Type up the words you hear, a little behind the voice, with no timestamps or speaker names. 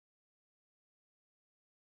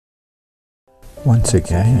Once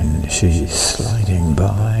again she's sliding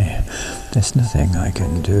by. There's nothing I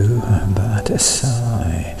can do but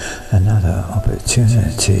sigh. Another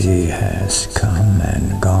opportunity has come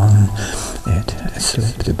and gone. It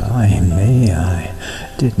slipped by me. I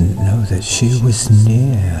didn't know that she was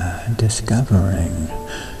near. Discovering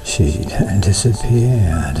she'd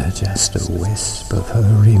disappeared, just a wisp of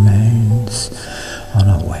her remains on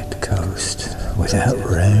a wet coast without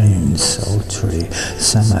rain. Sultry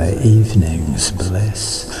summer evenings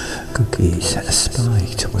bliss, cookies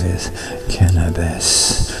spiked with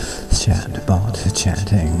cannabis, chatbot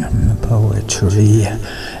chatting poetry,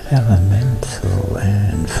 elemental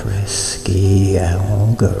and frisky,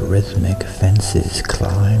 algorithmic fences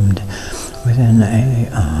climbed with an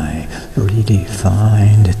AI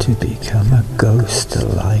redefined to become a ghost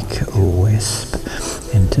like a wisp,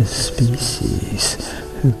 interspecies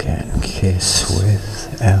who can kiss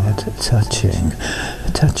without touching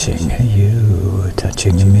you,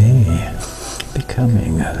 touching me,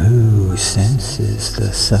 becoming who senses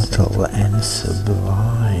the subtle and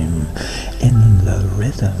sublime in the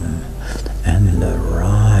rhythm and the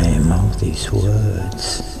rhyme of these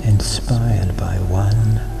words, inspired by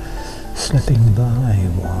one slipping by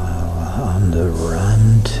while on the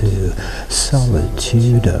run to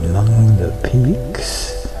solitude among the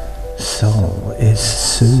peaks. Soul is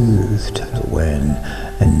soothed when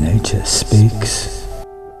nature speaks.